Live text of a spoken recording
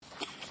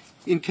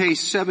In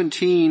Case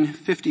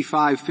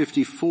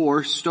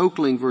 17-5554,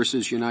 Stoeckling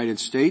versus United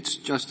States,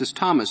 Justice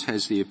Thomas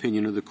has the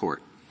opinion of the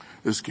Court.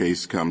 This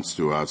case comes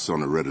to us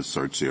on a writ of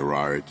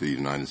certiorari to the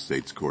United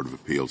States Court of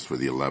Appeals for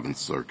the 11th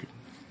Circuit.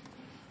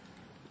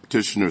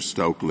 Petitioner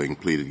Stoeckling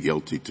pleaded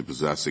guilty to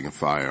possessing a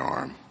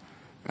firearm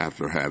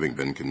after having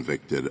been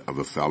convicted of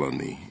a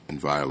felony in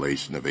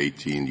violation of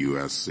 18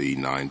 U.S.C.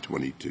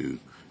 922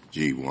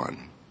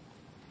 G1.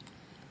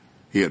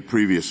 He had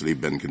previously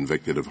been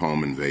convicted of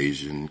home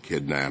invasion,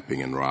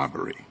 kidnapping, and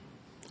robbery.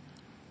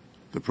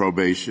 The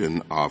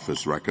probation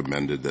office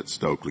recommended that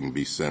Stoeckling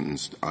be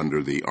sentenced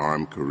under the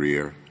Armed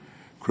Career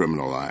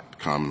Criminal Act,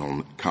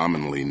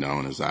 commonly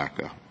known as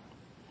ACCA.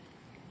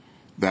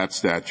 That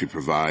statute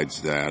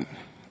provides that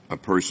a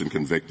person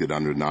convicted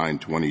under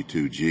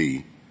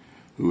 922G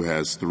who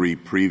has 3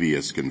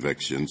 previous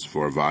convictions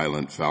for a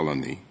violent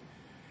felony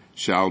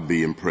shall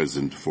be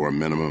imprisoned for a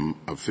minimum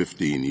of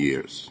 15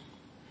 years.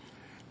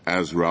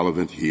 As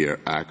relevant here,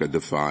 ACCA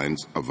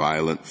defines a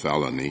violent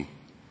felony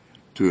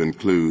to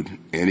include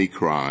any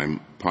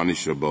crime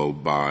punishable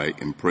by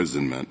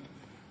imprisonment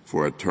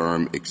for a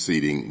term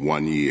exceeding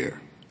 1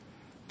 year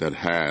that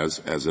has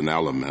as an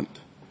element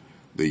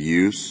the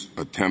use,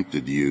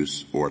 attempted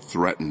use, or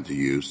threatened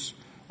use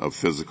of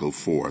physical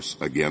force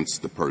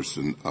against the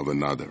person of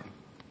another.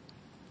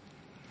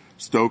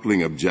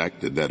 Stoeckling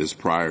objected that his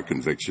prior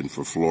conviction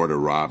for Florida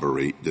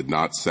robbery did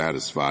not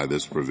satisfy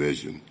this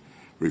provision,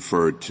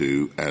 referred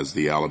to as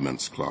the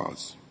Elements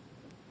Clause.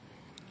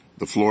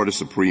 The Florida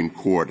Supreme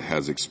Court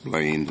has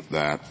explained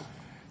that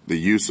the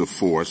use of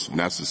force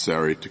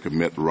necessary to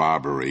commit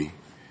robbery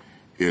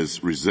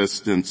is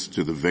resistance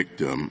to the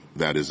victim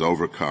that is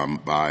overcome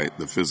by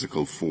the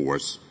physical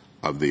force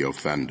of the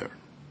offender.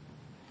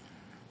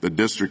 The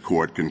district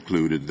court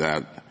concluded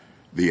that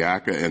the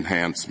ACCA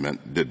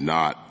enhancement did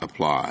not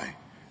apply,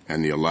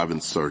 and the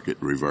 11th Circuit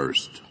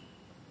reversed.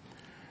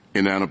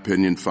 In an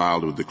opinion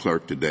filed with the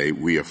clerk today,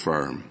 we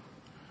affirm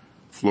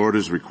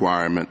Florida's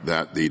requirement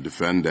that the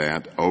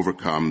defendant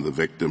overcome the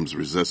victim's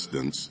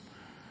resistance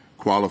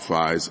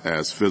qualifies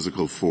as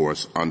physical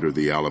force under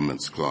the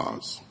Elements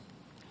Clause.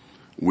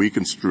 We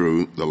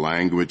construe the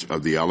language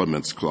of the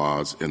Elements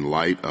Clause in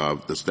light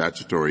of the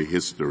statutory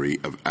history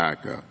of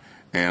ACCA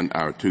and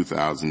our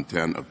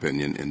 2010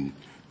 opinion in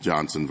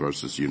Johnson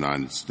versus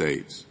United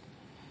States.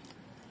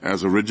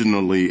 As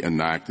originally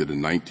enacted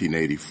in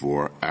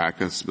 1984,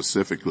 ACCA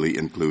specifically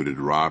included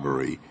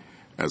robbery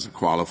as a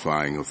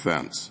qualifying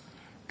offense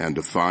and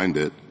defined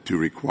it to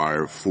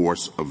require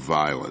force or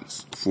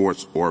violence,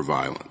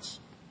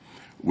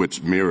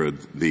 which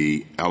mirrored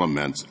the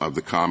elements of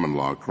the common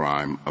law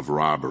crime of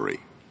robbery.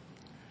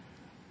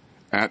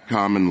 At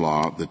common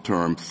law, the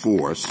term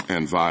force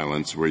and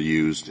violence were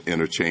used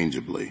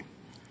interchangeably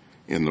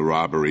in the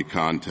robbery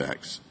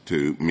context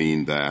to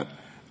mean that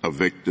a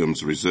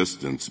victim's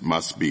resistance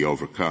must be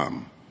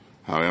overcome,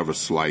 however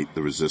slight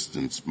the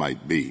resistance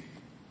might be.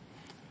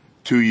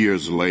 2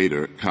 years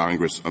later,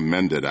 Congress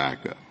amended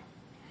ACCA.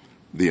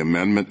 The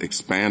amendment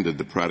expanded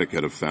the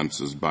predicate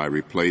offenses by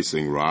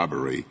replacing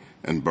robbery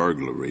and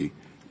burglary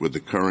with the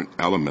current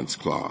Elements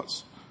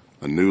Clause,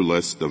 a new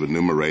list of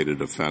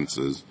enumerated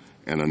offenses,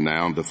 and a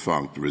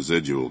now-defunct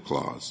residual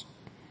clause.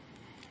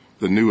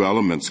 The new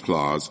Elements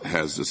Clause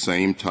has the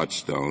same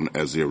touchstone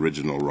as the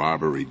original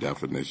robbery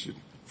definition,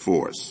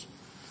 force.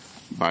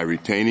 By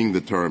retaining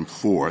the term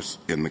force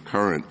in the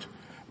current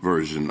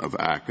version of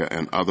ACCA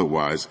and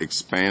otherwise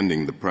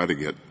expanding the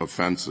predicate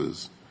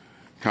offenses,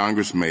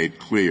 Congress made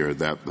clear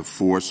that the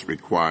force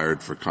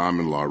required for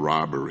common law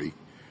robbery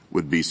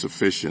would be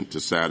sufficient to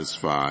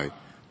satisfy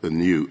the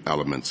new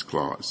Elements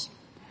Clause.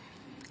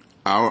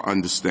 Our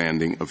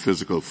understanding of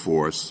physical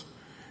force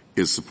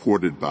is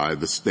supported by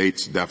the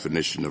state's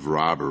definition of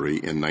robbery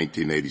in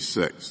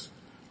 1986,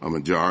 a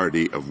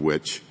majority of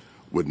which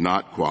would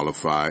not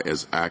qualify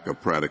as ACCA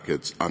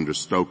predicates under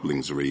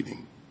Stoeckling's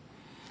reading.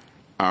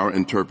 Our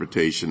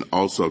interpretation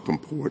also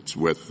comports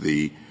with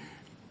the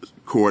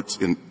court's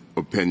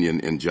opinion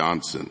in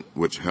Johnson,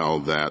 which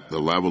held that the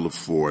level of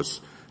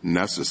force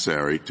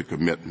necessary to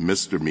commit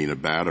misdemeanor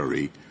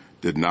battery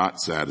did not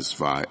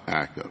satisfy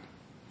ACCA.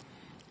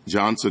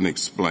 Johnson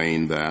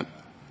explained that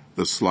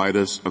the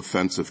slightest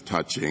offensive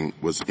touching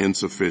was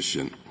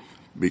insufficient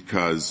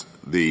because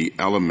the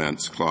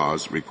Elements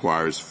Clause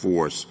requires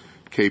force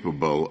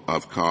capable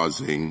of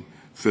causing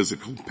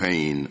physical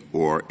pain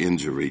or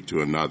injury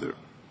to another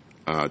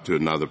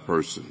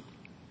person.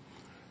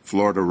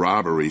 Florida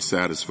robbery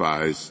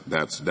satisfies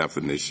that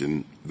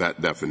definition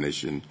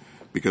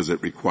because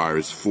it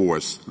requires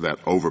force that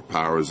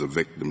overpowers a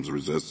victim's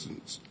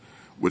resistance,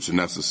 which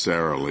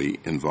necessarily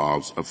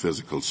involves a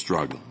physical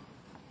struggle.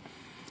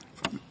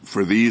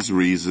 For these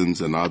reasons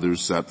and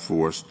others set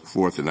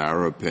forth in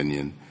our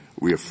opinion,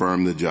 we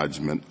affirm the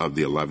judgment of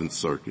the 11th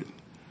Circuit.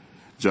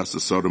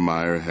 Justice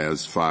Sotomayor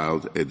has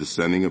filed a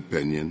dissenting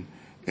opinion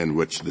in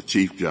which the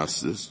Chief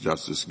Justice,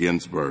 Justice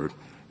Ginsburg,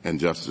 and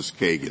Justice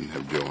Kagan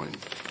have joined.